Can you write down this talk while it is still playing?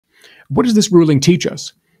What does this ruling teach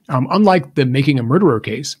us? Unlike the Making a Murderer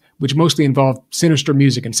case, which mostly involved sinister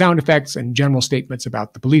music and sound effects and general statements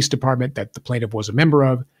about the police department that the plaintiff was a member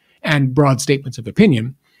of, and broad statements of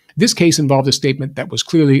opinion, this case involved a statement that was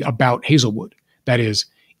clearly about Hazlewood. That is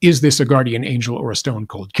this a guardian angel or a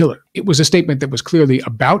stone-cold killer? It was a statement that was clearly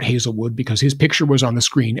about Hazlewood because his picture was on the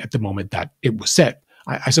screen at the moment that it was said.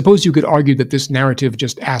 I suppose you could argue that this narrative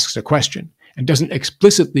just asks a question and doesn't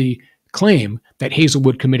explicitly claim that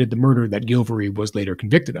Hazlewood committed the murder that Gilvery was later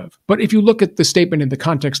convicted of. But if you look at the statement in the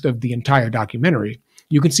context of the entire documentary,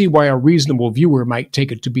 you can see why a reasonable viewer might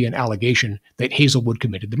take it to be an allegation that Hazlewood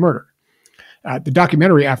committed the murder. The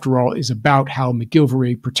documentary, after all, is about how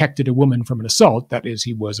McGilvery protected a woman from an assault, that is,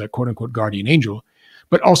 he was a quote-unquote guardian angel,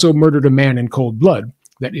 but also murdered a man in cold blood,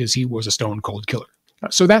 that is, he was a stone-cold killer.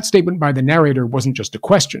 So that statement by the narrator wasn't just a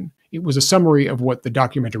question. It was a summary of what the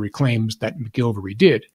documentary claims that McGilvery did,